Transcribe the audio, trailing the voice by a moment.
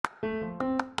Hi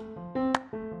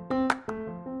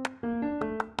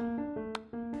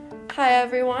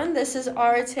everyone, this is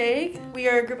Our Take. We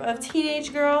are a group of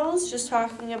teenage girls just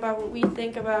talking about what we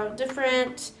think about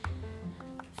different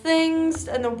things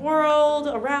in the world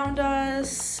around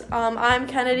us. I'm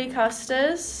Kennedy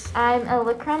Custis. I'm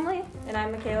Ella Crumley. And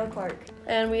I'm Michaela Clark.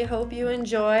 And we hope you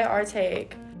enjoy Our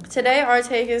Take. Today, Our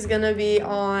Take is going to be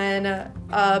on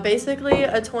basically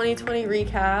a 2020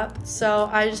 recap. So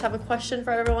I just have a question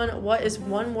for everyone. What is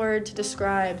one word to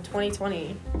describe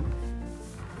 2020?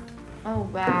 Oh,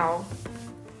 wow.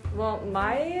 Well,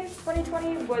 my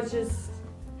 2020 was just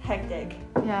hectic.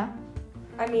 Yeah.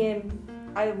 I mean,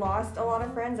 I lost a lot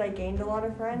of friends. I gained a lot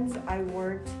of friends. I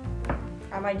worked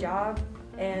at my job,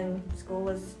 and school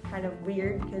was kind of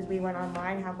weird because we went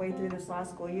online halfway through this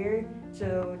last school year,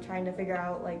 so trying to figure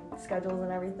out, schedules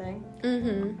and everything.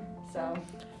 So.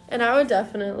 And I would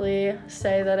definitely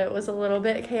say that it was a little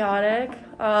bit chaotic,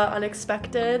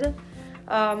 unexpected.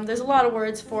 There's a lot of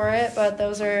words for it, but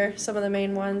those are some of the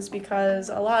main ones because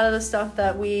a lot of the stuff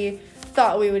that we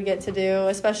thought we would get to do,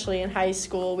 especially in high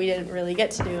school, we didn't really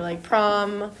get to do, like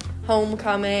prom,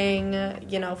 homecoming,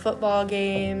 football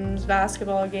games,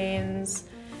 basketball games,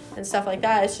 and stuff like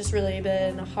that. It's just really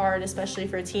been hard, especially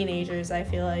for teenagers, I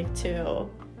feel like, to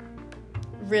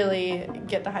really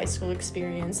get the high school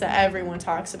experience that everyone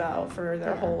talks about for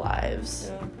their whole lives.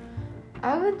 Yeah.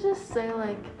 I would just say,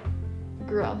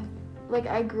 growth.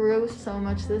 I grew so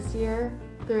much this year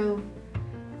through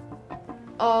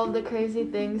all the crazy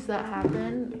things that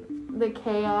happened. The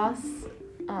chaos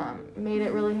made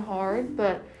it really hard,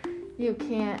 but you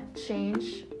can't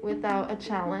change without a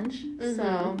challenge.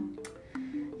 So,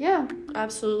 yeah.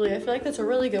 Absolutely. I feel like that's a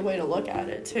really good way to look at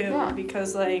it, too,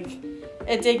 because,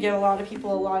 it did give a lot of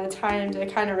people a lot of time to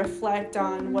kind of reflect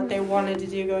on what they wanted to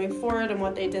do going forward and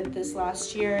what they did this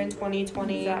last year in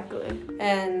 2020. Exactly.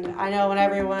 And I know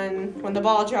when the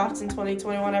ball dropped in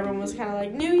 2021, everyone was kind of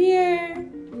like, New Year!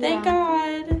 Thank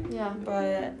God! Yeah.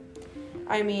 But,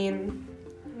 I mean,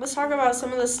 let's talk about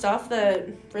some of the stuff that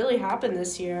really happened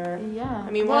this year. Yeah.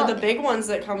 I mean, one of the big ones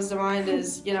that comes to mind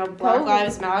is, Black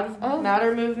Lives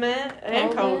Matter movement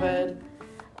and COVID.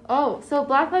 Oh, so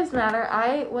Black Lives Matter,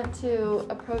 I went to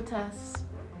a protest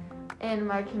in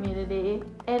my community,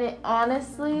 and it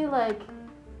honestly,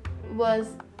 was,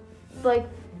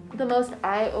 the most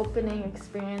eye-opening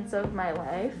experience of my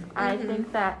life. I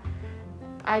think that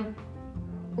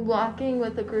walking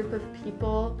with a group of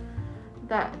people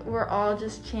that were all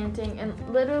just chanting and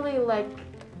literally,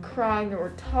 crying. There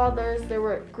were toddlers, there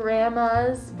were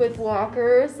grandmas with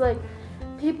walkers,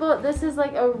 people, this is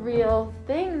a real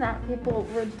thing that people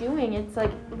were doing. It's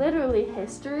literally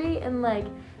history, and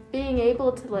being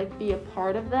able to be a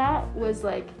part of that was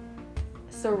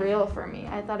surreal for me.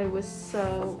 I thought it was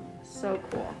so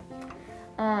cool.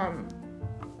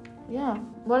 Yeah.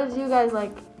 What did you guys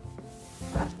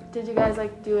Did you guys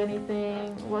do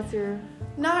anything? What's your...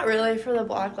 Not really for the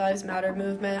Black Lives Matter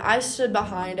movement. I stood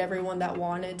behind everyone that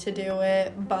wanted to do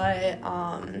it, but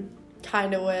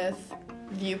kind of with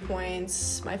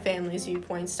viewpoints, my family's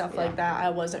viewpoints, stuff like that, I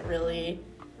wasn't really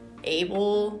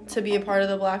able to be a part of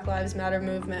the Black Lives Matter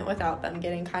movement without them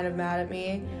getting kind of mad at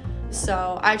me.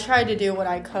 So I tried to do what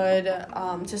I could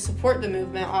to support the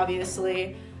movement,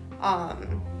 obviously,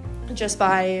 just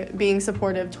by being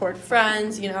supportive toward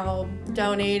friends,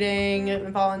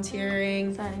 donating,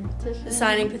 volunteering,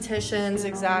 signing petitions,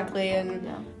 exactly, and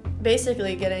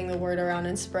basically getting the word around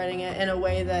and spreading it in a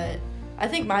way that I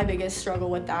think my biggest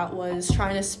struggle with that was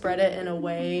trying to spread it in a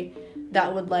way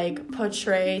that would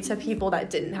portray to people that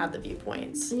didn't have the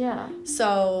viewpoints. Yeah.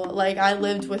 So I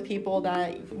lived with people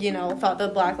that, thought the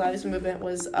Black Lives Movement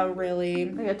was a really...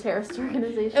 a terrorist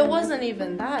organization. It wasn't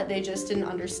even that. They just didn't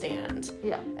understand.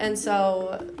 Yeah. And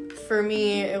so for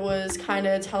me, it was kind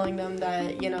of telling them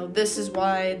that, this is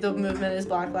why the movement is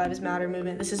Black Lives Matter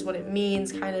movement. This is what it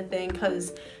means kind of thing.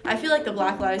 Because I feel like the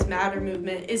Black Lives Matter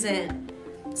movement isn't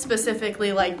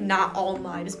specifically not all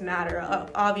lives matter.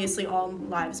 Obviously all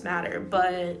lives matter,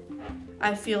 but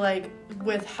I feel like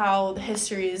with how the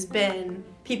history has been,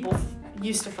 people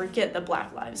used to forget that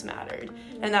Black lives mattered,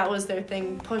 and that was their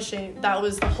thing pushing. That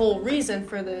was the whole reason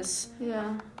for this.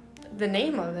 Yeah. The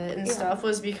name of it and stuff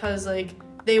was because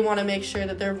they want to make sure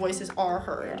that their voices are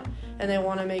heard, and they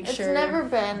want to make sure. It's never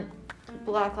been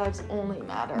Black Lives Only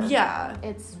Matter. Yeah.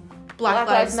 It's Black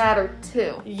Lives Matter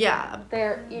too. Yeah.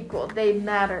 They're equal. They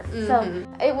matter. So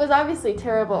it was obviously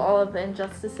terrible, all of the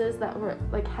injustices that were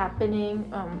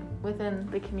happening within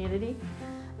the community.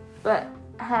 But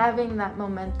having that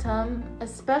momentum,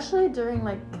 especially during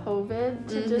COVID,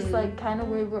 to just kind of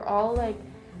we were all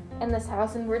in this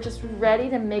house, and we're just ready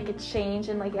to make a change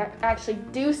and like actually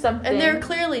do something. And there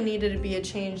clearly needed to be a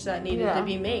change that needed Yeah. to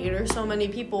be made, or so many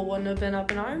people wouldn't have been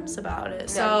up in arms about it. Yeah.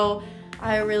 So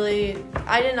I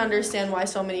didn't understand why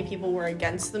so many people were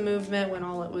against the movement when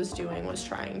all it was doing was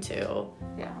trying to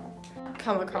Yeah.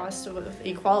 come across with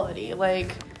equality.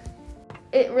 Like,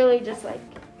 It really just like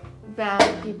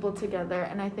bound people together,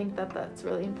 and I think that that's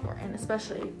really important,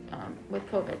 especially with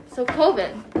COVID. So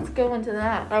COVID, let's go into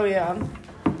that. oh yeah.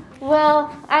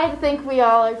 Well, I think we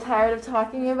all are tired of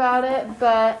talking about it,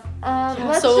 but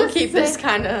let's So we'll just keep this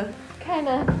kind of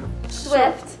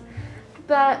swift.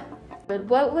 But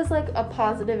what was like a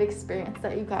positive experience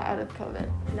that you got out of COVID?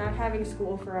 Not having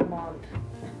school for a month.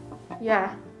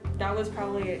 Yeah. That was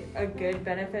probably a good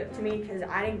benefit to me because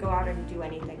I didn't go out and do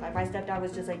anything. Like my stepdad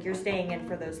was just like, you're staying in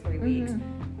for those 3 weeks.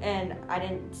 And I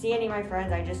didn't see any of my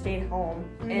friends. I just stayed home.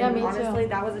 And Yeah, me honestly, too.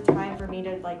 that was a time for me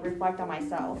to like reflect on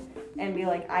myself and be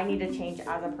like, I need to change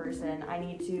as a person. I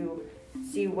need to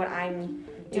see what I'm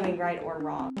doing right or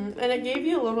wrong. And it gave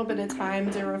you a little bit of time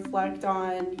to reflect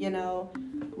on,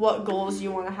 what goals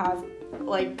you want to have,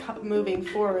 like, moving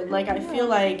forward. Like, I feel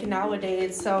like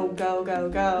nowadays, so go,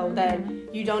 that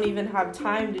you don't even have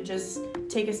time to just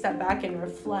take a step back and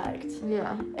reflect.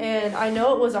 Yeah. And I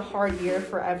know it was a hard year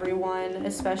for everyone,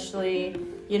 especially,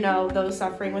 those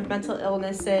suffering with mental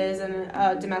illnesses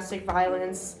and domestic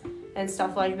violence and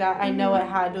stuff like that. I know it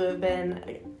had to have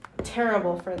been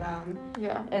terrible for them.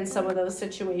 Yeah. In some of those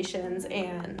situations,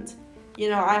 and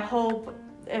I hope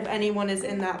if anyone is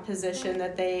in that position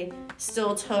that they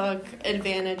still took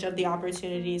advantage of the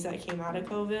opportunities that came out of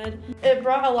COVID. It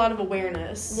brought a lot of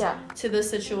awareness to the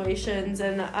situations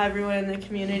and everyone in the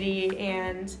community,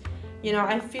 and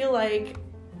I feel like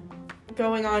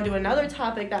going on to another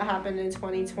topic that happened in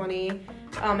 2020, in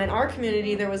our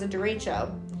community there was a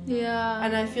derecho. Yeah.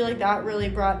 And I feel like that really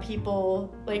brought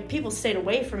people stayed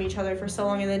away from each other for so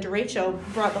long, and then derecho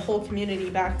brought the whole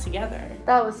community back together.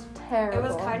 That was terrible. It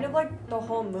was kind of like the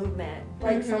whole movement.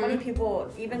 Like so many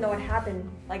people, even though it happened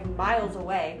like miles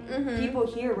away, people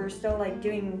here were still like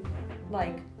doing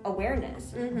like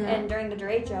awareness. And during the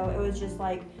derecho, it was just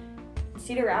like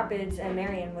Cedar Rapids and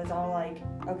Marion was all like,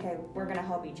 okay, we're gonna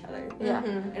help each other. Yeah.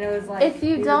 And it was like, if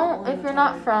you're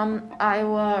not from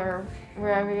Iowa or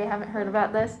wherever, you haven't heard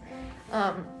about this,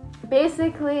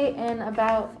 basically in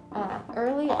about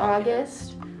early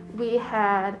August, we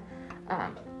had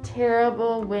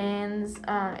terrible winds.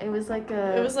 It was like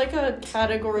a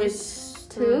category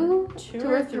 2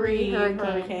 or 3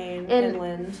 hurricane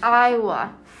inland.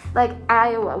 Iowa,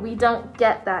 we don't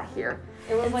get that here.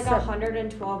 It was like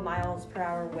 112 miles per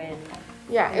hour wind.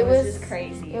 Yeah, it was just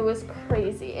crazy. It was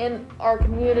crazy, and our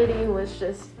community was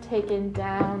just taken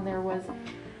down. There was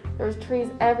trees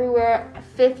everywhere.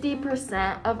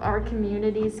 50% of our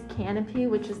community's canopy,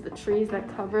 which is the trees that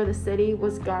cover the city,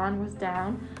 was down.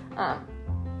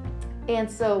 And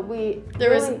so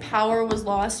power was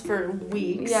lost for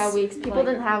weeks. Yeah, weeks. People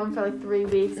didn't have them for like 3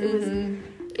 weeks.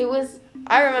 It was.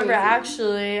 I remember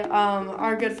actually,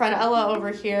 our good friend Ella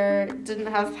over here didn't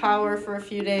have power for a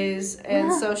few days,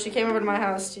 and so she came over to my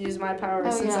house to use my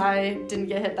power since I didn't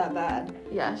get hit that bad.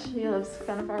 Yeah, she lives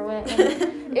kind of far away.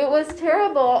 And it was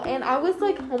terrible, and I was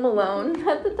like home alone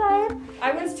at the time.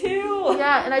 I was too.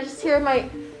 Yeah, and I just hear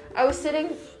I was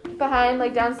sitting behind,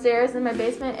 like, downstairs in my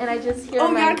basement, and I just hear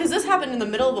because this happened in the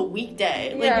middle of a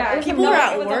weekday. People were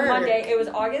at work. It was a Monday. It was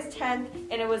August 10th,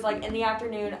 and it was, like, in the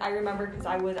afternoon. I remember because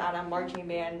I was at a marching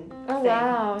band Oh, thing.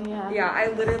 wow, yeah. Yeah, I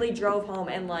literally drove home,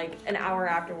 and, like, an hour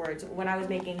afterwards, when I was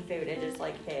making food, it just,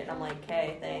 like, hit. I'm like,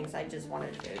 okay, thanks. I just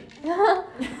wanted food.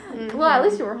 Well, at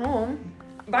least you were home.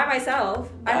 By myself.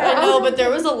 I know, but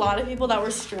there was a lot of people that were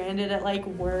stranded at, like,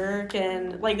 work,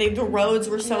 and, like, the roads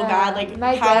were so bad, like,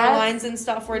 power lines and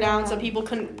stuff were down, so people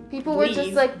couldn't People leave. were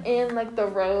just, like, in, like, the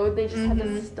road. They just had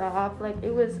to stop. Like,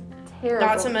 it was terrible.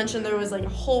 Not to mention there was, like, a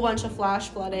whole bunch of flash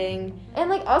flooding. And,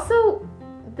 like, also,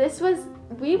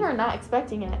 we were not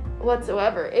expecting it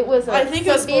whatsoever. It was a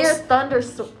severe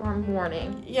thunderstorm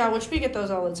warning. Yeah, which we get those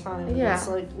all the time. Yeah. It's,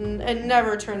 like, it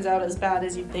never turns out as bad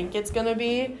as you think it's gonna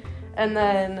be. And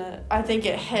then I think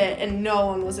it hit, and no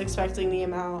one was expecting the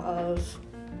amount of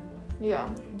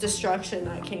destruction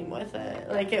that came with it.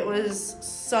 Like, it was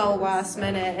so last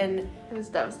minute, and it was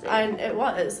devastating.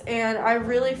 And I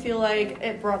really feel like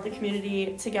it brought the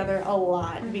community together a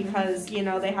lot because,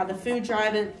 they had the food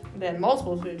drive, and they had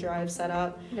multiple food drives set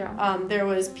up. Yeah. There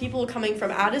was people coming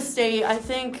from out of state, I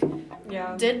think.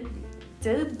 Yeah. Did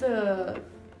the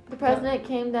president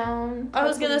came down. I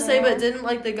was gonna say, but didn't,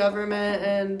 like, the government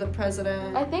and the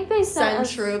president I think they send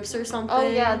troops or something? Oh,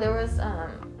 yeah, there was,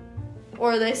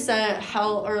 or they sent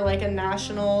help, or like a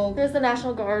national. There's the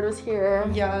National Guard was here.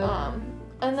 Yeah.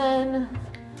 And then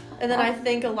I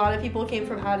think a lot of people came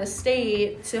from out of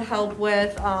state to help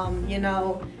with,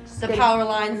 the getting- power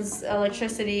lines,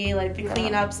 electricity, like the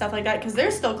cleanup, stuff like that. Because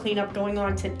there's still cleanup going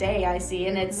on today, I see,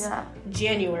 and it's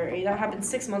January. That happened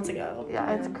 6 months ago.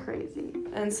 Yeah, it's crazy.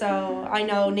 And so I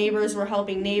know neighbors were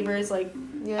helping neighbors. Like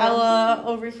Ella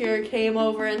over here came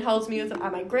over and helped me with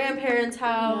at my grandparents'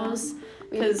 house.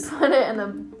 We Because put it in a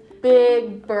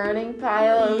big burning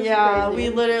pile. It was crazy. we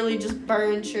literally just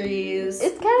burned trees.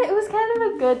 It was kind of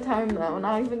a good time though,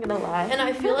 not even gonna lie. And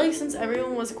I feel like since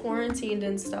everyone was quarantined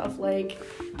and stuff, like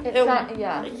it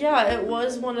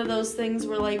was one of those things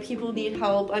where like people need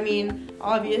help. I mean,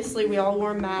 obviously we all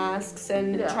wore masks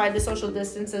and tried to social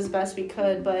distance as best we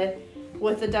could, but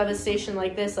with the devastation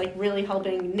like this, like really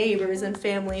helping neighbors and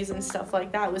families and stuff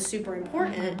like that was super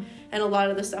important. And a lot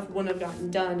of the stuff wouldn't have gotten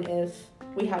done if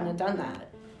we hadn't done that.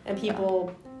 And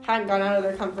people hadn't gone out of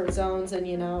their comfort zones and,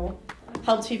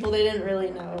 helped people they didn't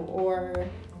really know, or,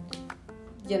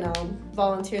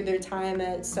 volunteered their time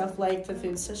at stuff like the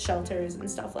food shelters and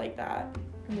stuff like that.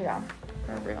 Yeah,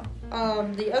 for real.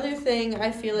 The other thing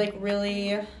I feel like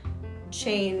really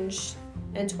changed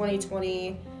in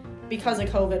 2020 because of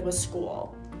COVID was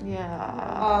school.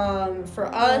 Yeah.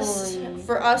 For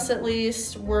us at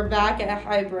least, we're back at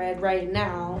hybrid right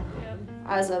now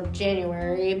as of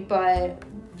January, but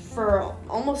for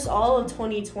almost all of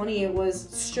 2020 it was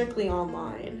strictly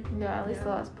online. Yeah, at least the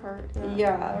last part.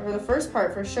 Yeah, or the first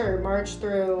part for sure. March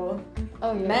through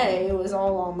May it was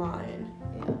all online.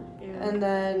 Yeah. And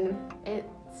then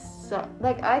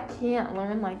I can't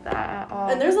learn like that at all.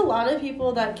 And there's a lot of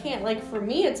people that can't. Like, for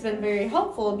me, it's been very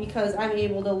helpful because I'm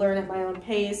able to learn at my own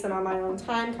pace and on my own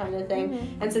time kind of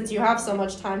thing. And since you have so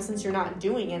much time, since you're not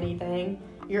doing anything,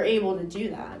 you're able to do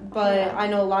that. But I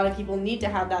know a lot of people need to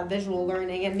have that visual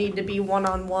learning and need to be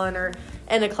one-on-one or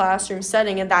in a classroom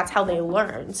setting, and that's how they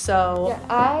learn. So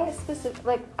I've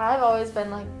always been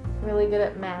like really good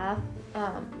at math,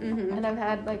 and I've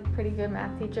had like pretty good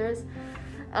math teachers.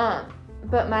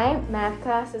 But my math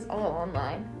class is all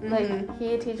online. Like,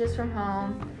 he teaches from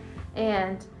home,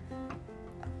 and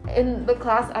in the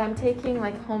class I'm taking,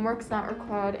 like, homework's not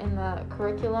required in the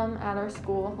curriculum at our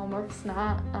school. Homework's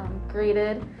not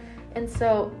graded. And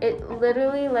so it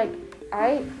literally,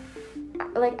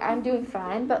 I'm doing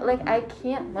fine, but, like, I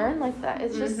can't learn like that.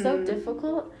 It's just so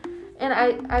difficult. And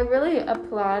I really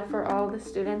applaud for all the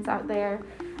students out there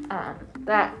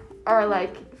that are,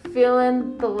 like,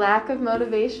 feeling the lack of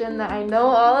motivation that I know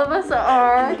all of us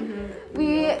are.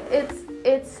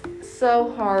 It's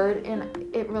so hard and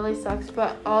it really sucks,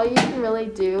 but all you can really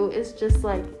do is just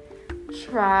like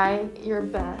try your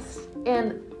best.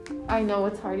 And I know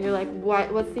it's hard. You're like,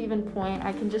 what's the even point?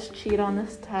 I can just cheat on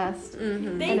this test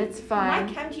and it's fine.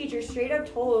 My chem teacher straight up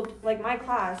told like my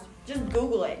class, just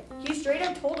Google it. He straight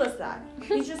up told us that.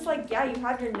 He's just like, yeah, you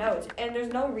have your notes, and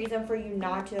there's no reason for you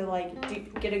not to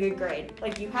get a good grade.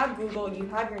 Like, you have Google, you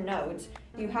have your notes,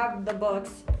 you have the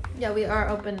books. Yeah, we are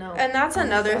open notes. And that's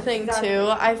another thing too.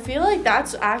 I feel like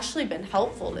that's actually been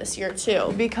helpful this year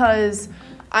too, because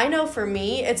I know for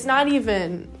me, it's not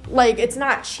even like, it's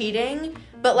not cheating,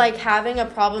 but like having a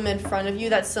problem in front of you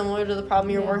that's similar to the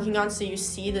problem you're working on, so you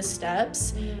see the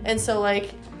steps, and so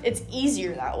like it's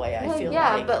easier that way. I feel like.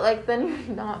 Yeah, but like then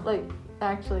you're not like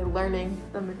actually learning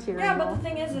the material. Yeah, but the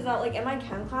thing is that like in my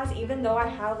chem class, even though I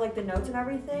have like the notes and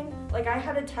everything, like I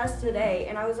had a test today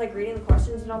and I was like reading the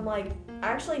questions and I'm like, I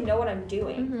actually know what I'm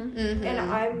doing. And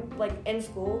I'm like in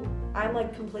school, I'm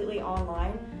like completely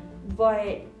online,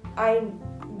 but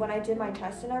when I did my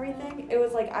test and everything, it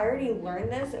was like I already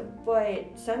learned this, but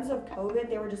since of COVID,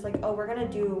 they were just like, oh, we're gonna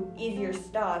do easier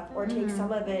stuff or take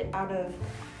some of it out of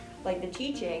like the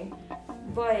teaching,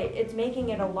 but it's making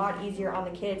it a lot easier on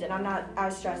the kids, and I'm not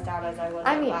as stressed out as I was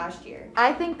last year.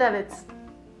 I think that it's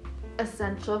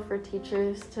essential for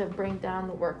teachers to bring down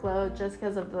the workload just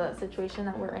because of the situation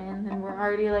that we're in, and we're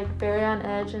already like very on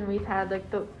edge, and we've had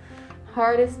like the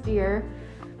hardest year.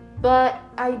 But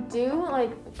I do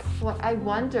like, I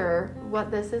wonder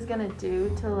what this is gonna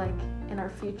do to like in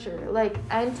our future. Like,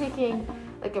 I'm taking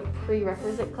like a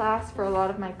prerequisite class for a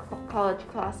lot of my college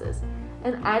classes,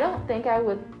 and I don't think I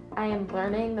am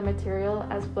learning the material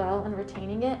as well and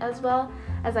retaining it as well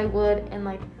as I would in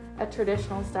like a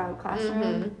traditional style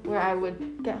classroom where I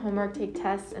would get homework, take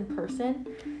tests in person.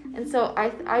 And so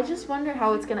I just wonder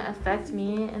how it's gonna affect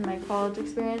me in my college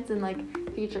experience and like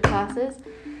future classes.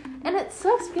 And it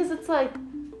sucks because it's like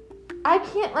I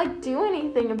can't like do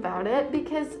anything about it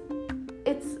because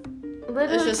it's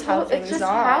literally it's just how things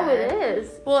are. How it is.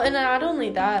 Well, and not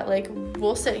only that, like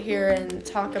we'll sit here and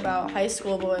talk about high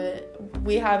school, but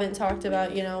we haven't talked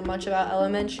about, much about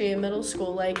elementary and middle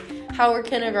school. Like, how are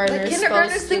kindergartners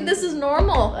kindergartners think this is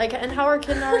normal. Like, and how are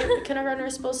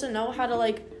kindergartners supposed to know how to,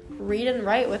 like, read and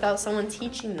write without someone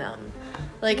teaching them?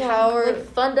 Like, how are... Like,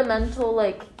 fundamental,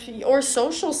 like... Or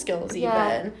social skills, even.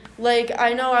 Yeah. Like,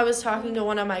 I know I was talking to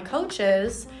one of my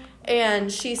coaches,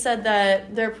 and she said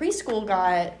that their preschool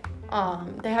got...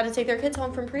 they had to take their kids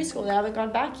home from preschool. They haven't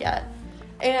gone back yet.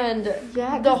 And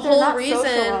the whole reason...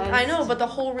 socialized. I know, but the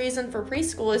whole reason for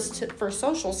preschool is for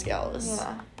social skills.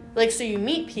 Yeah. Like, so you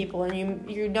meet people, and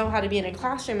you know how to be in a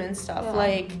classroom and stuff. Yeah.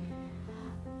 Like...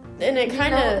 And it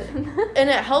kind of, and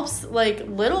it helps, like,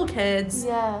 little kids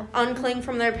uncling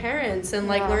from their parents and,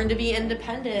 like, learn to be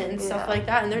independent and stuff like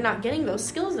that. And they're not getting those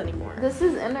skills anymore. This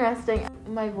is interesting.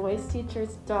 My voice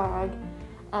teacher's dog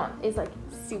is, like,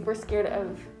 super scared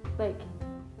of, like,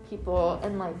 people.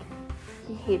 And, like,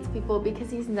 he hates people because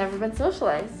he's never been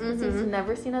socialized. Because he's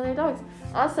never seen other dogs.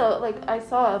 Also, like, I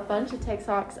saw a bunch of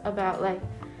TikToks about, like,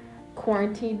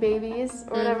 quarantine babies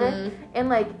or whatever. And,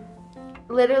 like,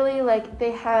 literally, like,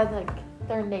 they had, like,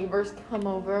 their neighbors come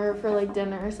over for, like,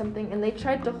 dinner or something, and they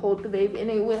tried to hold the baby,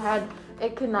 and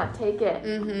it could not take it.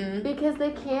 Because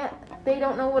they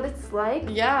don't know what it's like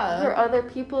for other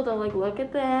people to, like, look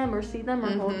at them or see them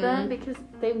or hold them, because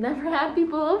they've never had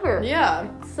people over. Yeah.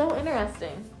 It's so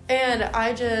interesting. And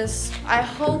I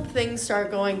hope things start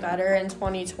going better in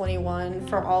 2021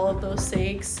 for all of those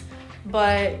sakes.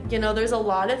 But, there's a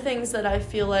lot of things that I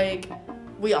feel like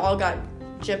we all got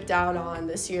gypped out on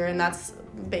this year, and that's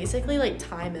basically, like,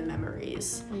 time and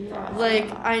memories. Like,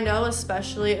 I know,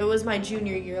 especially, it was my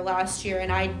junior year last year,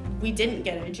 and we didn't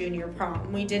get a junior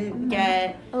prom. We didn't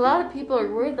get... A lot of people are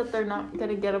worried that they're not going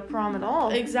to get a prom at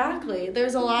all. Exactly.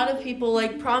 There's a lot of people,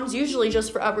 like, prom's usually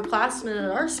just for upperclassmen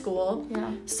at our school.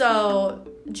 Yeah. So,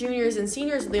 juniors and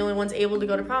seniors are the only ones able to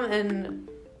go to prom, and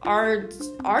our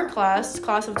class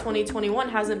of 2021,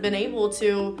 hasn't been able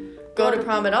to go to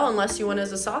prom at all unless you went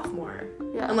as a sophomore.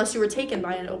 Yeah. Unless you were taken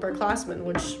by an upperclassman,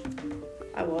 which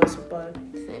I was, but...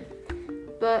 Same.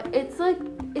 But it's, like,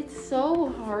 it's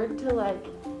so hard to, like,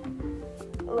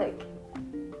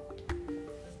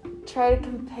 try to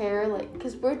compare, like,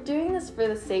 because we're doing this for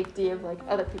the safety of, like,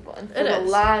 other people and for the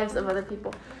lives of other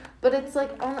people. But it's,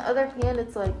 like, on the other hand,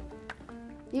 it's, like,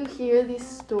 you hear these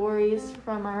stories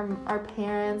from our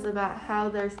parents about how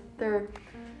their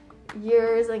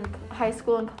years in high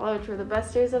school and college were the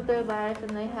best years of their life,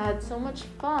 and they had so much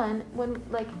fun when,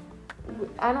 like,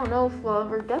 I don't know if we'll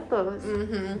ever get those.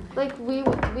 Like, we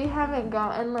haven't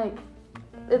gotten, like,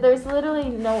 there's literally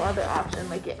no other option.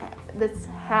 Like, this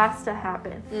has to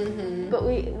happen. But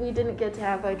we didn't get to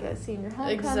have, like, a senior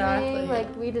homecoming. Exactly.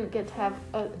 Like, we didn't get to have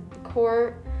a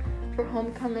court for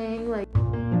homecoming. Like,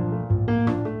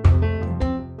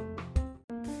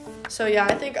 So, yeah,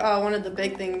 I think one of the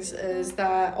big things is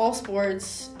that all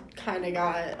sports kind of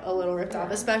got a little ripped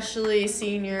off, especially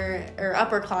senior or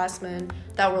upperclassmen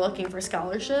that were looking for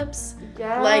scholarships.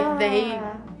 Yeah. Like,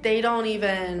 they don't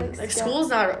even, like,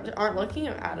 schools aren't looking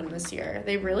at them this year.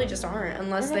 They really just aren't,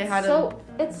 unless they had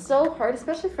It's so hard,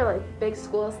 especially for, like, big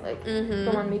schools, like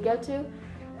the one we get to.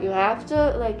 You have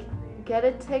to, like, get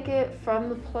a ticket from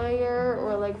the player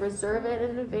or, like, reserve it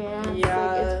in advance. Yeah.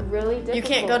 Like, it's really difficult. You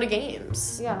can't go to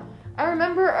games. Yeah. I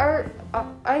remember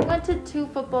I went to 2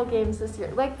 football games this year.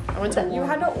 Like, I went to You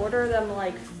had to order them,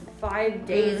 like, 5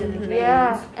 days in advance.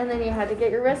 Yeah, and then you had to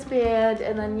get your wristband,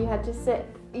 and then you had to sit.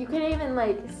 You couldn't even,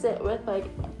 like, sit with, like,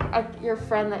 your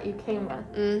friend that you came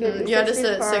with. You had to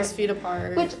sit 6 feet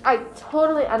apart. Which I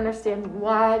totally understand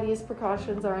why these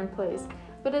precautions are in place.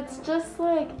 But it's just,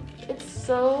 like, it's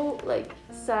so, like,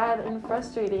 sad and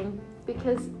frustrating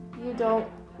because we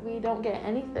don't get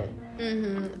anything.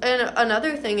 And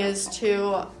another thing is,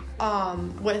 too,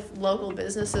 with local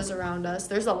businesses around us,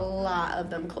 there's a lot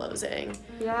of them closing.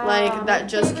 Yeah. Like, that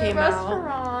just came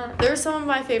out. There's some of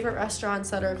my favorite restaurants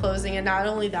that are closing, and not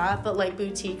only that, but, like,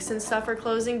 boutiques and stuff are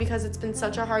closing because it's been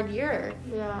such a hard year.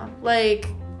 Yeah. Like,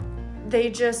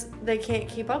 they can't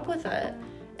keep up with it.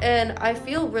 And I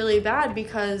feel really bad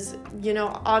because,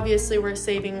 obviously we're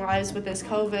saving lives with this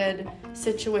COVID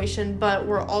situation, but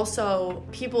we're also,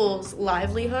 people's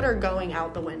livelihood are going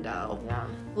out the window. Yeah.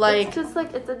 Like, it's just,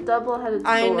 like, it's a double-headed sword.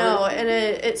 I know, and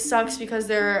it sucks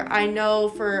because I know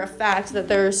for a fact that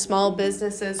there are small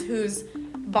businesses whose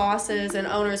bosses and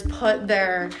owners put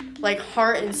their, like,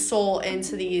 heart and soul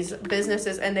into these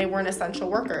businesses, and they weren't essential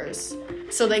workers.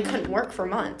 So they couldn't work for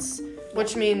months.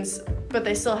 Which means, but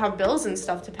they still have bills and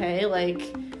stuff to pay.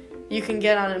 Like, you can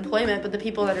get unemployment, but the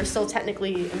people that are still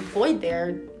technically employed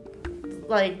there,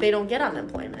 like, they don't get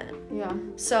unemployment. Yeah.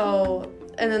 So,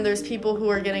 and then there's people who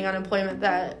are getting unemployment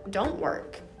that don't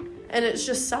work. And it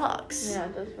just sucks. Yeah,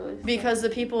 it does really suck. Because the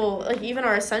people, like even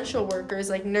our essential workers,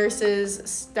 like nurses,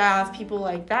 staff, people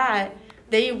like that,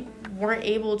 they weren't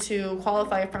able to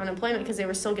qualify for unemployment because they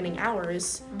were still getting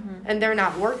hours. And they're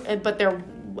not but they're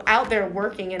out there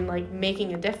working and like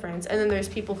making a difference. And then there's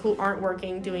people who aren't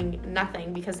working, doing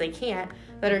nothing because they can't,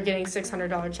 that are getting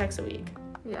 $600 checks a week.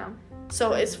 Yeah.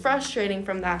 So it's frustrating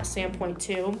from that standpoint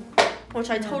too, which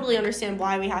I totally understand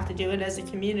why we have to do it as a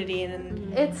community.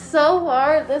 And It's so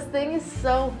hard. This thing is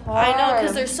so hard. I know,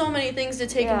 because there's so many things to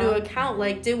take into Yeah. account.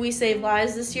 Like, did we save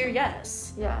lives this year?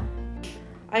 Yes. Yeah.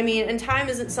 I mean, and time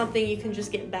isn't something you can just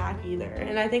get back either.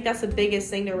 And I think that's the biggest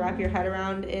thing to wrap your head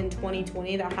around in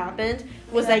 2020 that happened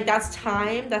was like, that's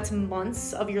time, that's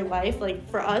months of your life. Like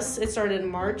for us, it started in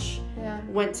March, Yeah.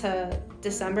 went to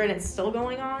December, and it's still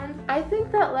going on. I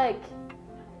think that, like,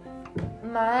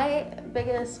 my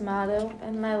biggest motto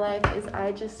in my life is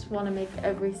I just want to make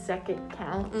every second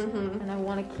count. And I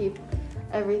want to keep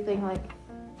everything,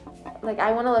 like,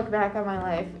 I want to look back on my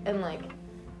life and, like,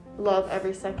 love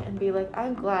every second and be like,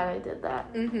 I'm glad I did that.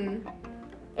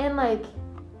 And, like,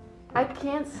 I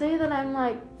can't say that I'm,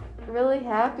 like, really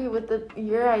happy with the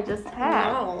year I just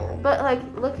had. No. But, like,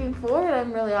 looking forward,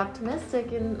 I'm really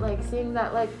optimistic and, like, seeing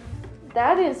that, like,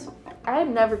 that is,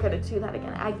 I'm never going to do that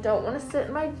again. I don't want to sit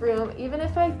in my room. Even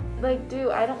if I, like,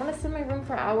 do, I don't want to sit in my room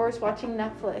for hours watching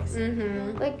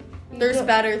Netflix. Like, There's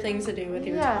better things to do with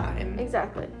your time.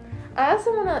 Exactly. I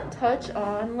also want to touch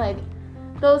on, like,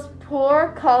 those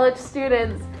poor college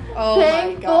students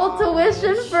paying full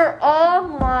tuition for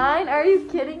online. Are you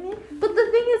kidding me? But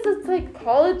the thing is, it's like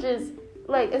colleges,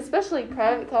 like especially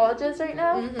private colleges right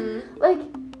now, like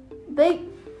they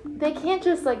can't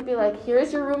just like be like,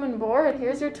 here's your room and board,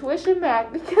 here's your tuition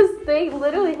back, because they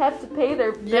literally have to pay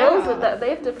their bills with that.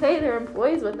 They have to pay their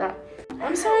employees with that.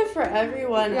 I'm sorry for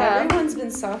everyone. Yeah. Everyone's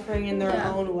been suffering in their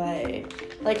own way.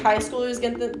 Like, high schoolers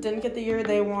didn't get the year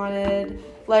they wanted.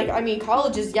 Like, I mean,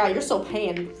 colleges, yeah, you're still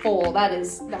paying full.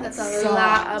 That's a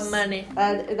lot of money.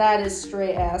 That is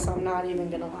straight ass. I'm not even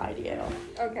gonna lie to you.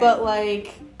 Okay. But,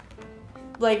 like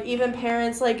even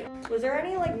parents, like... Was there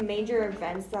any, like, major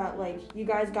events that, like, you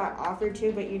guys got offered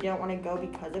to but you didn't want to go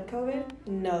because of COVID?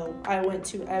 No. I went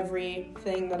to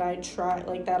everything that I tried,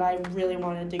 like, that I really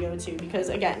wanted to go to. Because,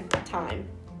 again, time.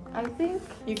 I think...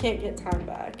 You can't get time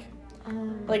back.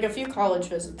 Like, a few college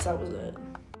visits, that was it.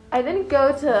 I didn't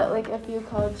go to, like, a few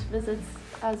college visits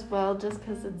as well, just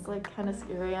because it's, like, kind of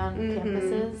scary on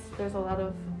campuses. There's a lot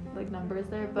of, like, numbers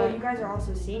there, but... Well, you guys are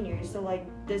also seniors, so, like,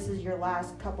 this is your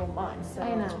last couple months, so...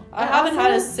 I know. I haven't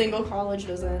had a single college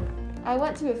visit. I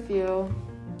went to a few,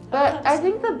 but I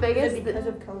think the biggest... Is it because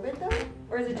of COVID, though?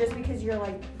 Or is it just because you're,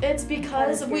 like... It's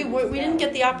because we didn't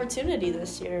get the opportunity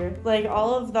this year. Like,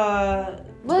 all of the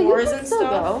Well, tours you can and still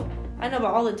stuff. go. I know,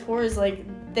 but all the tours, like,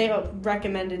 they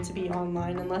recommended to be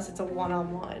online unless it's a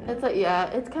one-on-one. It's like, yeah,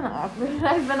 it's kind of awkward.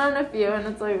 I've been on a few, and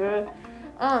it's like,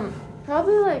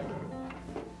 probably, like,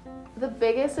 the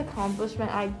biggest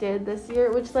accomplishment I did this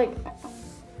year, which, like,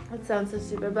 it sounds so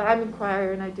stupid, but I'm in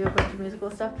choir, and I do a bunch of musical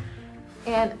stuff,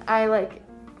 and I, like,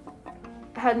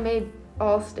 had made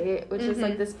All-State, which is,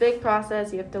 like, this big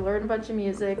process. You have to learn a bunch of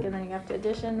music, and then you have to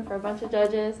audition for a bunch of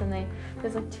judges, and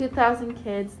there's, like, 2,000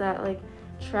 kids that, like,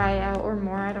 try out or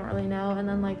more, I don't really know, and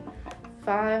then, like,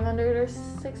 500 or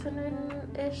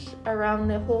 600-ish around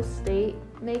the whole state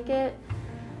make it,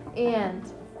 and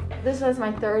this was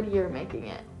my third year making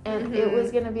it, and it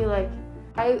was gonna be, like,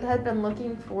 I had been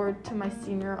looking forward to my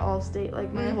senior All-State,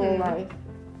 like, my whole life,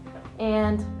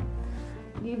 and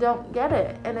you don't get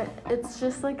it, and it's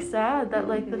just, like, sad that,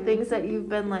 like, the things that you've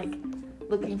been, like,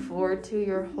 looking forward to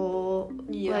your whole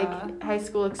like high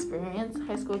school experience,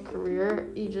 high school career,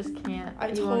 you just can't.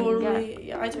 I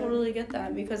totally get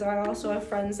that, because I also have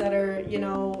friends that are, you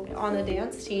know, on the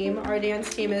dance team. Our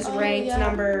dance team is ranked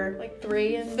number like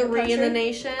 3 in the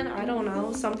nation. I don't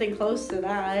know, something close to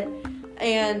that,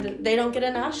 and they don't get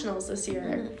a nationals this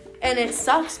year. And it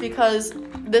sucks because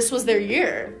this was their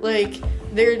year. Like,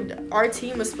 our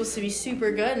team was supposed to be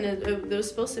super good, and it was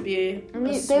supposed to be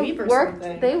a sweep or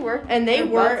something. They worked. And they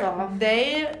work.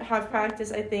 They have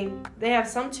practiced, I think. They have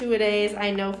some two-a-days,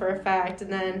 I know for a fact.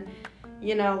 And then,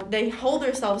 you know, they hold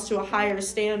themselves to a higher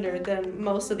standard than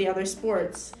most of the other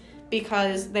sports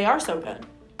because they are so good.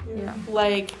 Yeah.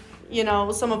 Like, you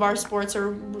know, some of our sports are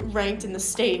ranked in the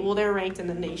state. Well, they're ranked in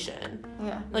the nation.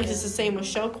 Yeah. Like, it's the same with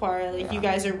show choir. Like, you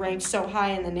guys are ranked so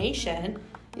high in the nation.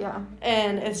 Yeah.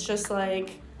 And it's just,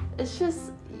 like... It's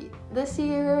just... This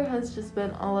year has just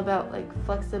been all about, like,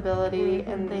 flexibility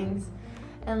and things.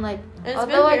 And, like,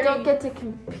 although I don't get to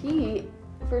compete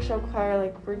for show choir,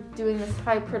 like, we're doing this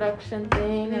high production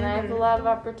thing, and I have a lot of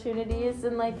opportunities,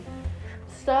 and, like...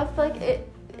 stuff, like,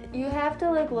 you have to,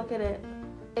 like, look at it.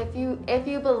 If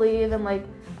you believe in, like,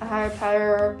 a higher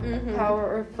power,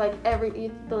 or if, like, you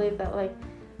believe that, like,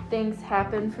 things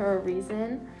happen for a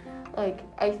reason, like,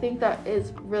 I think that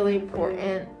is really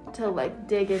important to, like,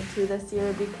 dig into this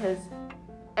year, because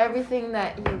everything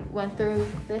that you went through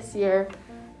this year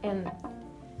and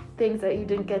things that you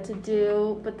didn't get to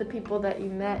do, but the people that you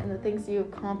met and the things you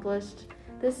accomplished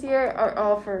this year are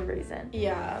all for a reason.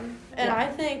 Yeah. And I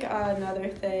think another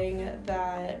thing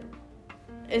that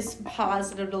is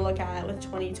positive to look at with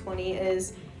 2020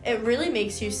 is it really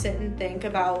makes you sit and think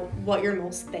about what you're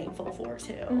most thankful for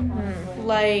too. Mm-hmm.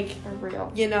 Like, For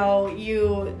real. you know,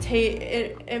 you take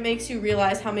it makes you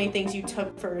realize how many things you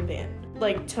took for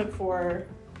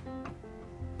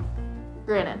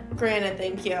granted.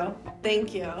 Thank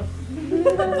you.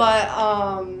 But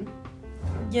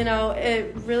you know,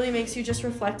 it really makes you just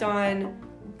reflect on,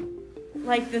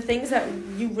 like, the things that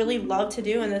you really love to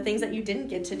do and the things that you didn't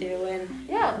get to do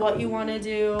and what you want to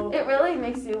do. It really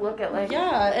makes you look at, like,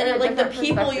 and like the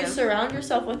people you perspective. surround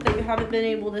yourself with that you haven't been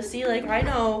able to see. Like, I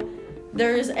know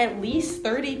there's at least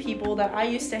 30 people that I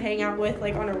used to hang out with,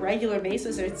 like, on a regular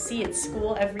basis or see at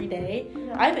school every day.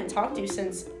 Yeah. I haven't talked to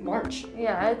since March.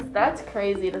 Yeah, that's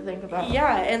crazy to think about.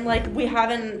 Yeah, and, like, we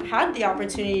haven't had the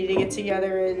opportunity to get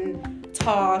together and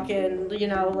talk and, you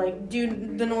know, like, do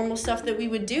the normal stuff that we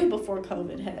would do before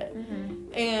COVID hit.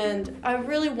 Mm-hmm. And I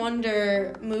really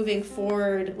wonder, moving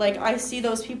forward, like, I see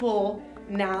those people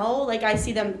now, like, I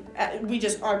see them,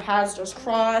 our paths just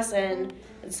cross, and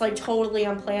it's, like, totally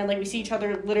unplanned. Like, we see each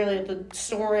other literally at the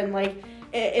store, and, like,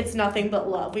 it's nothing but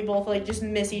love. We both, like, just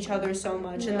miss each other so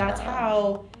much, and that's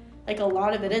how, like, a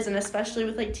lot of it is. And especially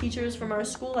with, like, teachers from our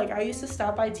school, like, I used to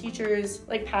stop by teachers,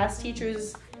 like, past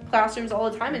teachers' classrooms all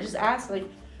the time and just ask, like,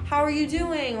 how are you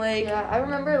doing? Like, yeah, I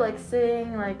remember, like,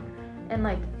 sitting, like, in,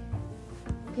 like,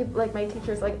 people, like, my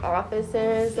teachers, like,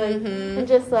 offices, like, and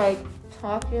just, like,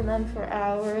 talking to them for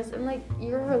hours, and, like,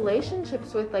 your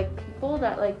relationships with, like, people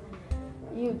that, like,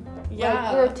 you,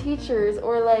 like, your teachers,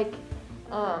 or, like,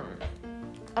 I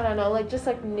don't know, like, just,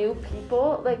 like, new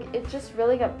people, like, it just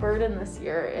really got burdened this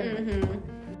year, and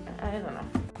I don't know.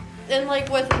 And, like,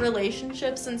 with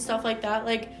relationships and stuff like that,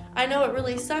 like, I know it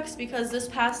really sucks because this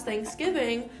past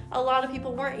Thanksgiving, a lot of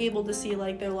people weren't able to see,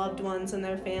 like, their loved ones and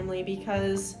their family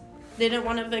because they didn't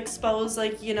want to expose,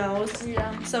 like, you know,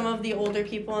 some of the older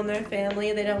people in their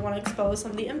family. They didn't want to expose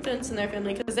some of the infants in their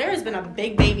family because there has been a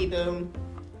big baby boom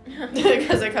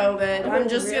because of COVID. I'm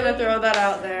just going to throw that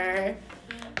out there.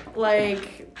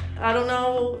 Like, I don't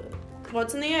know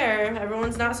what's in the air.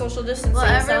 Everyone's not social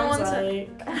distancing, sounds like.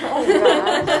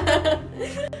 Oh,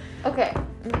 gosh. Okay,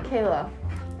 Kayla.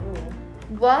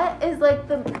 What is, like,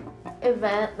 the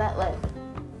event that, like,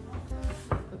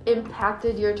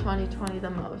 impacted your 2020 the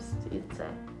most, you'd say?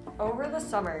 Over the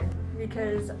summer,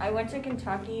 because I went to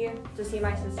Kentucky to see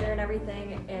my sister and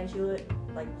everything, and she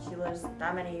lives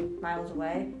that many miles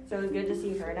away, so it was good to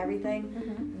see her and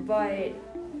everything. But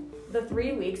the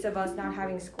 3 weeks of us not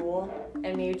having school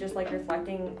and me just, like,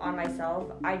 reflecting on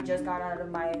myself, I just got out of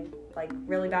my, like,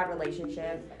 really bad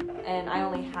relationship, and I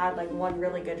only had, like, one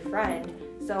really good friend.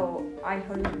 So I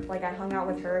hung out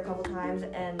with her a couple times,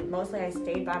 and mostly I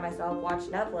stayed by myself, watched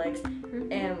Netflix,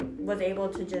 and was able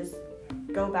to just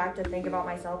go back to think about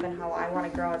myself and how I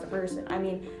want to grow as a person. I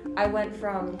mean, I went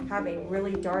from having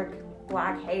really dark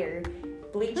black hair,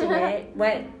 bleaching it,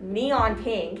 went neon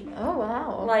pink. Oh,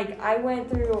 wow. Like, I went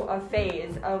through a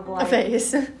phase of, like... A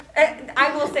phase.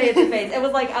 I will say it's a phase. It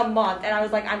was, like, a month, and I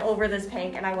was like, I'm over this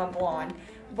pink, and I went blonde.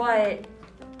 But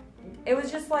it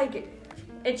was just, like...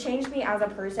 It changed me as a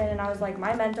person, and I was like,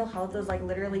 my mental health was, like,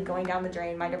 literally going down the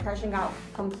drain. My depression got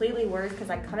completely worse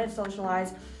because I couldn't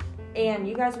socialize. And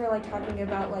you guys were, like, talking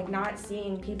about, like, not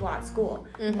seeing people at school.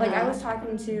 Like, I was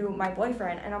talking to my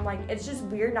boyfriend, and I'm like, it's just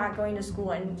weird not going to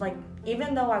school. And, like,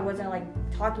 even though I wasn't, like,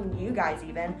 talking to you guys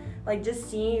even, like, just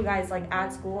seeing you guys, like,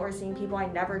 at school or seeing people I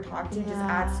never talked to just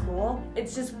at school,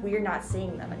 it's just weird not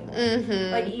seeing them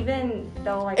anymore. Like, even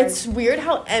though, like... It's weird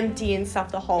how empty and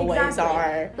stuff the hallways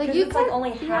are. Like, it's, like,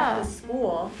 only half the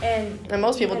school, and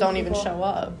most people don't even show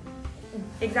up.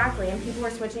 Exactly, and people were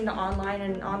switching to online,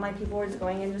 and online people were just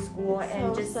going into school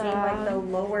and just seeing, like, the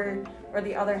lower or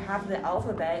the other half of the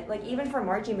alphabet. Like, even for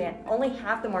marching band, only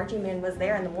half the marching band was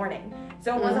there in the morning.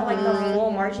 So it wasn't like the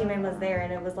whole marching band was there,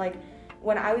 and it was like,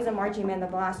 when I was a marching band the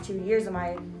last 2 years of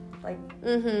my, like,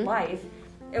 life,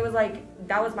 it was like,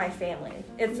 that was my family.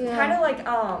 It's kind of like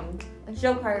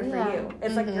show choir for you.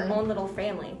 It's like your own little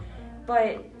family.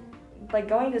 But like,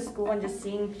 going to school and just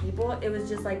seeing people, it was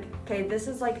just like, okay, this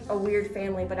is like a weird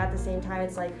family, but at the same time,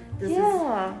 it's like, this is a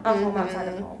home outside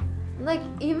of home. like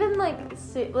even like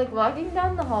like walking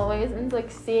down the hallways and like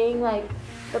seeing like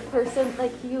the person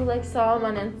like you like saw him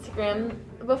on Instagram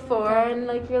before and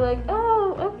like you're like,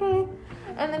 oh, okay,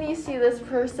 and then you see this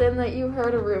person that you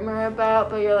heard a rumor about,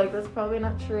 but you're like, that's probably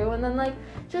not true, and then like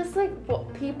just like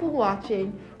people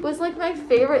watching was like my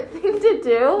favorite thing to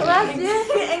do last year,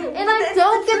 and I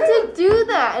don't get to do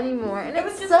that anymore, and It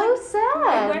was it's just, so like,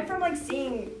 sad. I went from like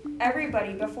seeing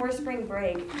everybody before spring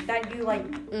break that you like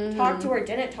talked to or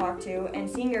didn't talk to, and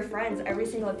seeing your friends every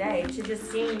single day, to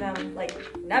just seeing them like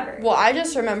never. Well, I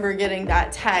just remember getting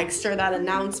that text or that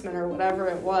announcement or whatever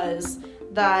it was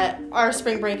that our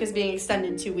spring break is being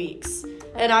extended 2 weeks.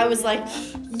 And I was like,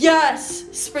 yes,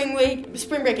 spring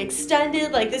break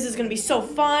extended. Like, this is going to be so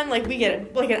fun. Like, we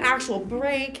get like an actual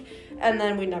break. And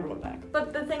then we never went back.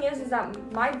 But the thing is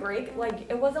that my break, like,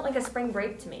 it wasn't like a spring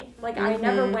break to me. Like, I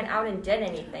never went out and did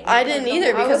anything. I didn't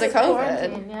either because of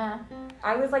COVID. Yeah.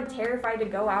 I was like terrified to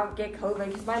go out and get COVID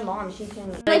because my mom, she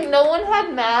can. Like no one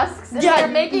had masks and Yeah, they're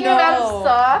making it out of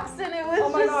socks and it was Oh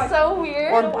my God. so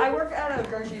weird. So I work at a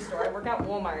grocery store. I work at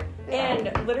Walmart.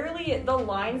 And literally the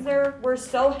lines there were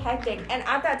so hectic. And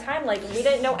at that time, like, we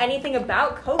didn't know anything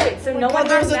about COVID. So no one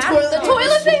there had was a masks. The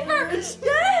toilet paper!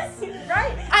 Yes!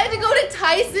 Right. I had to go to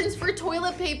Tyson's for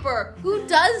toilet paper. Who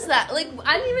does that? Like,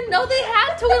 I didn't even know they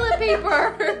had toilet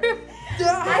paper.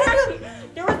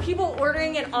 There were people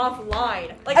ordering it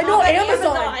offline. Like, I know, off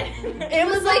Amazon. It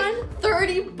was like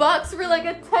 $30 for like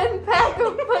a 10-pack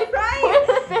of like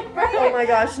toilet paper. Oh my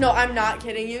gosh, no, I'm not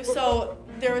kidding you. So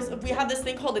we have this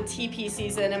thing called a TP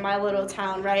season in my little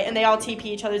town, right? And they all TP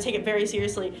each other, take it very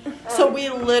seriously. So we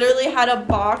literally had a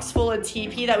box full of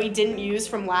TP that we didn't use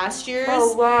from last year's.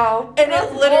 Oh wow. And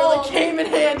it literally came in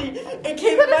handy. It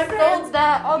came in my friends. Sold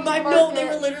that on the No, they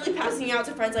market. were literally passing it out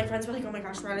to friends. Like, friends were like, oh my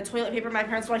gosh, we're out of toilet paper. My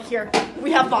parents were like, here,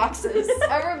 we have boxes.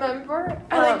 I remember.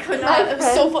 I could not. It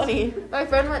was so funny. My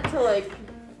friend went to like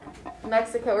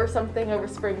Mexico or something over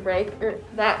spring break or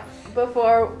that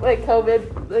before like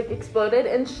COVID like exploded,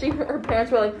 and her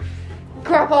parents were like,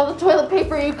 grab all the toilet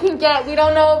paper you can get. We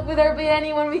don't know if there'll be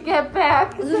any when we get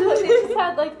back. So they just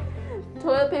had like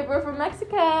toilet paper from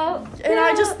Mexico. And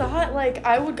I just thought, like,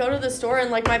 I would go to the store and,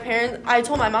 like, I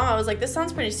told my mom, I was like, this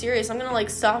sounds pretty serious. I'm going to, like,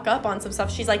 stock up on some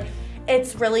stuff. She's like,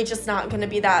 it's really just not going to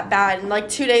be that bad. And, like,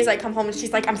 2 days I come home and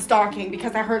she's like, I'm stocking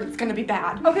because I heard it's going to be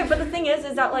bad. Okay, but the thing is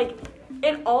that, like,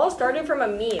 it all started from a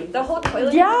meme. The whole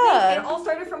toilet paper Yeah. thing, it all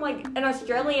started from, like, an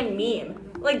Australian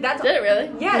meme. Like, that's... Did it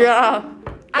really? Yes. Yeah.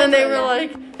 And they were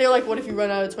Absolutely. like, what if you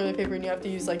run out of toilet paper and you have to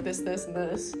use, like, this, and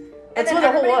this? And That's then what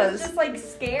the whole everybody was. just, like,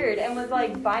 scared and was,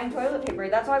 like, buying toilet paper.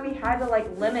 That's why we had to, like,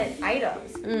 limit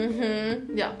items.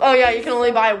 Mm-hmm. Yeah. Oh, yeah, you can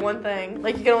only buy one thing.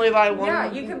 Like, you can only buy one. Yeah,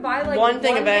 you could buy, like, one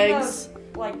thing of eggs.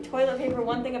 Like, toilet paper,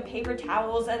 one thing of paper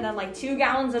towels, and then, like, 2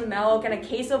 gallons of milk and a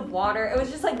case of water. It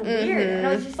was just, like, weird. And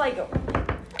I was just, like...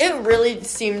 It really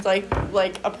seemed like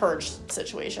a purge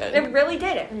situation. It really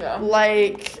did it. Yeah.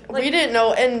 Like, we didn't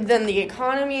know, and then the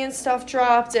economy and stuff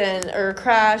dropped or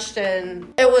crashed,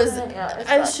 and it was,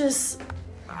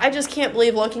 I just can't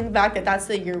believe looking back that that's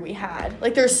the year we had.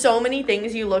 Like, there's so many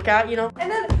things you look at, you know.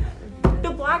 And then the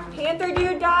Black Panther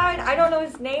dude died. I don't know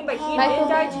his name, but he did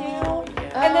die too.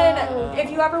 And then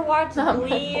if you ever watched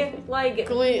Glee,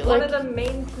 one of the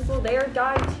main people there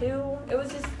died too. It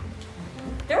was just...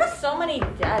 There were so many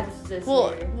deaths this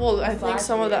year. Well, I think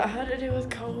some of that had to do with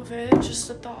COVID, just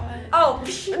a thought. Oh,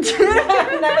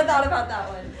 I never thought about that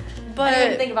one. But I didn't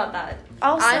even think about that.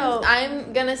 Also,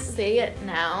 I'm gonna say it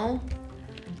now.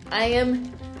 I am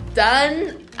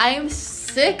done. I am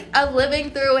sick of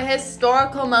living through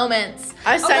historical moments.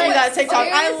 I sent you that like, TikTok.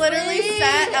 I seriously? literally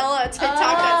sent Ella a TikTok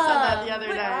that said that the other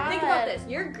But day. think about this.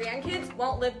 Your grandkids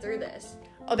won't live through this.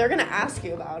 Oh, they're gonna ask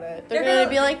you about it. They're gonna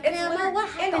be like, it's Grandma, literally- what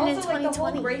happened in And also, like, the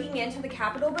 2020? whole breaking into the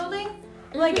Capitol building.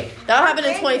 Like, That our happened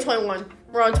in grandkids- 2021.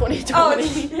 We're on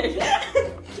 2020.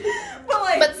 Oh, but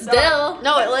like, But still.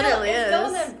 No, it but literally it's is. Still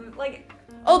in the, like,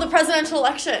 Oh, the presidential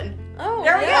election. Oh,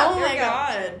 There we go. Oh There my we go.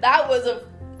 god. That was a.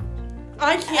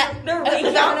 I can't. the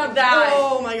recount of that.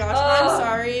 Oh my gosh. Ugh. I'm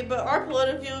sorry, but our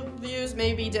political views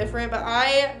may be different, but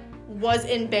I was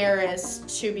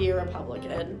embarrassed to be a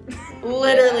Republican.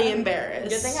 Literally Yeah. embarrassed.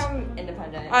 Good thing I'm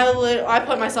independent. I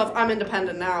put myself, I'm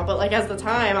independent now, but like at the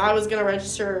time I was gonna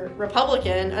register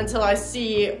Republican until I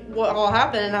see what all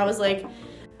happened, and I was like,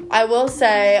 I will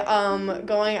say,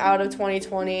 going out of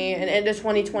 2020 and into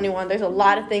 2021, there's a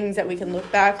lot of things that we can look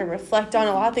back and reflect on,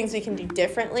 a lot of things we can do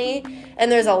differently,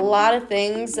 and there's a lot of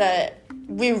things that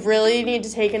we really need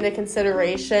to take into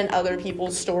consideration other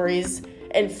people's stories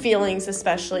and feelings,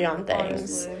 especially on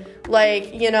things. Honestly.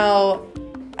 Like, you know,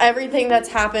 everything that's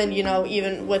happened, you know,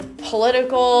 even with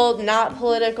political, not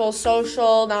political,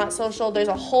 social, not social, there's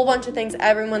a whole bunch of things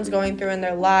everyone's going through in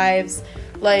their lives.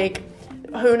 Like,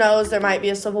 who knows, there might be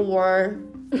a civil war.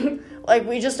 Like,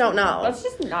 we just don't know. Let's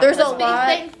just not. There's a talk Be lot.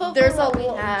 thankful There's for a what we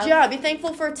have. yeah. Be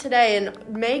thankful for today and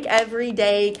make every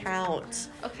day count.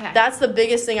 Okay. That's the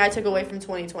biggest thing I took away from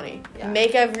 2020. Yeah.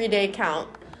 Make every day count.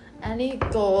 Any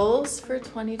goals for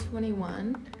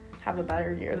 2021? Have a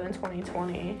better year than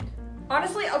 2020.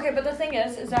 Honestly, okay, but the thing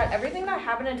is that everything that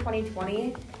happened in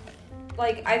 2020,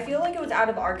 like, I feel like it was out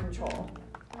of our control.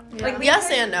 Yeah. Like, Yes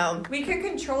and no. We could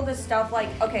control this stuff, like,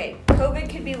 okay, COVID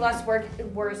could be less worse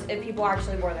if people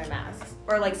actually wore their masks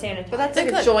or, like, sanitize. But that's It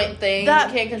like a could- joint thing. that-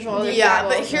 You can't control other Yeah,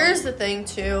 people. but here's the thing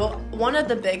too. One of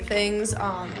the big things,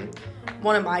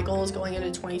 one of my goals going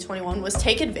into 2021 was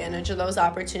take advantage of those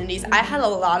opportunities. I had a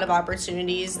lot of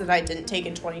opportunities that I didn't take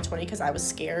in 2020 because I was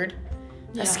scared.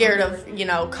 Yeah. Scared of, you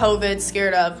know, COVID,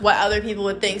 scared of what other people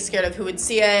would think, scared of who would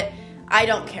see it. I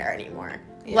don't care anymore.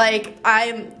 Yeah. Like,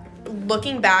 I'm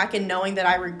looking back and knowing that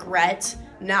I regret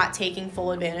not taking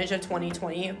full advantage of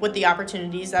 2020 with the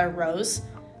opportunities that arose.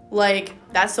 Like,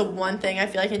 that's the one thing I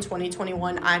feel like in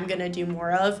 2021 I'm going to do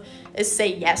more of is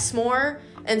say yes more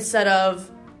instead of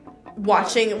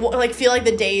watching, like, feel like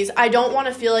the days, I don't want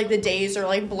to feel like the days are,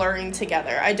 like, blurring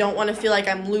together. I don't want to feel like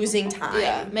I'm losing time.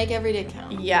 Yeah, make every day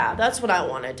count. Yeah, that's what I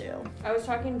want to do. I was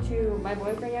talking to my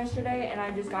boyfriend yesterday, and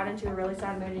I just got into a really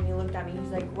sad mood, and he looked at me,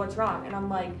 he's like, what's wrong? And I'm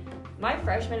like, my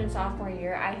freshman and sophomore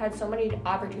year, I had so many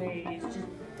opportunities to,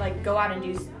 like, go out and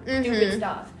do stupid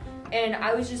stuff. And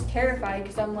I was just terrified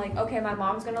because I'm like, okay, my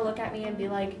mom's going to look at me and be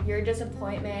like, you're a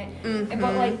disappointment. And,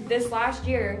 but, like, this last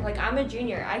year, like, I'm a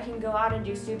junior. I can go out and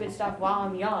do stupid stuff while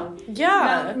I'm young.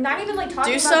 Yeah. Not even, like,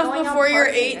 talking Do about stuff going out before you're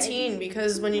partying, right? 18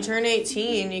 because when you turn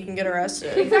 18, you can get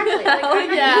arrested. Exactly.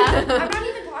 Like, yeah. I'm not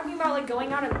even talking about, like,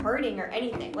 going out and partying or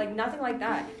anything. Like, nothing like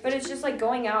that. But it's just, like,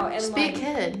 going out and, Just be a like...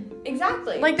 kid.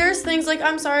 Exactly. Like, there's things, like,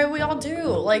 I'm sorry, we all do,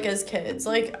 like, as kids.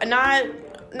 Like,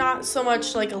 not so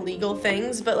much, like, illegal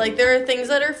things, but, like, there are things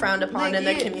that are frowned upon Like, in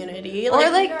the you- community. Or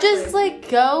Like, like just like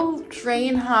go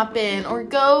train hopping or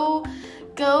go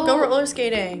go roller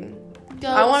skating. go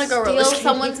I wanna go roller steal skating.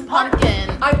 someone's pumpkin.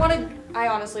 I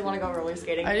honestly want to go roller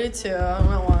skating. I do, too. I don't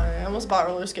know why. I almost bought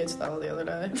roller skates, though, the other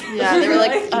day. Yeah, they were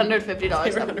like They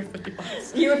 $150. were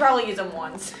 $150. You would probably use them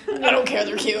once. I don't care,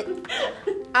 they're cute.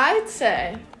 I'd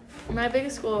say my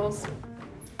biggest goals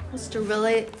was to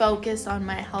really focus on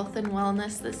my health and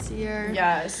wellness this year.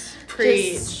 Yes.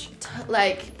 Preach.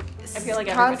 Like I feel like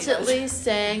everybody constantly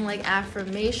saying like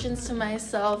affirmations to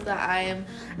myself that I am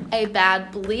a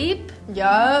bad bleep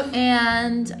Yup.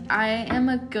 and I am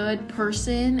a good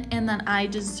person and that I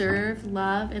deserve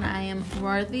love and I am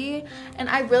worthy, and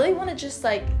I really want to just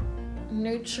like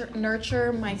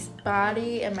nurture my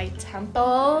body and my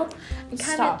temple and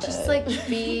kind Stop of just it. like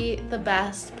be the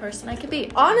best person I could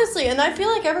be. Honestly, and I feel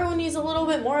like everyone needs a little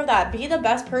bit more of that. Be the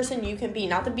best person you can be,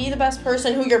 not to be the best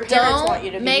person who your parents Don't want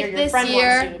you to be make or your this friend year-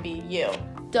 wants you to be. You.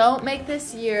 Don't make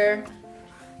this year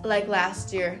like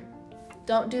last year.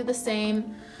 Don't do the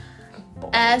same.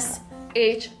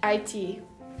 SHIT.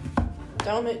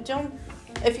 Don't.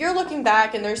 If you're looking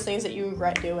back and there's things that you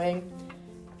regret doing,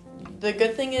 the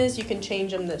good thing is you can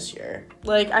change them this year.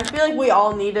 Like, I feel like we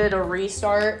all needed a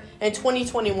restart, and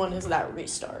 2021 is that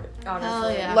restart. Honestly.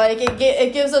 Hell yeah. Like,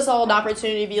 it gives us all an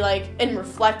opportunity to be like, and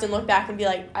reflect and look back and be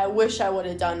like, I wish I would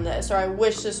have done this, or I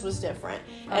wish this was different.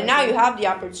 And now you have the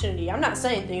opportunity. I'm not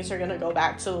saying things are going to go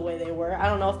back to the way they were. I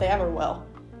don't know if they ever will.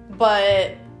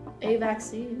 But A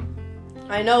vaccine.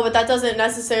 I know, but that doesn't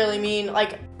necessarily mean,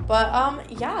 like,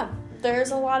 yeah,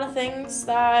 there's a lot of things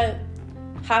that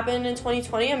happened in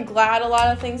 2020. I'm glad a lot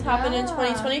of things happened in Yeah.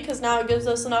 2020 because now it gives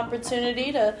us an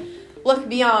opportunity to look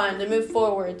beyond and move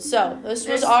forward. So this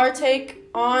was our take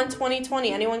on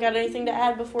 2020. Anyone got anything to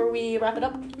add before we wrap it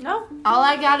up? No? All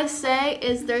I gotta say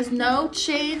is there's no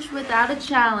change without a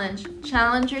challenge.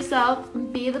 Challenge yourself.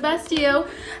 Be the best you.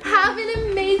 Have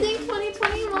an amazing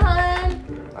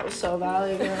 2021. That was so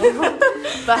valuable.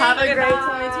 But have a great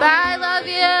 2020. Bye. Love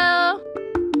you.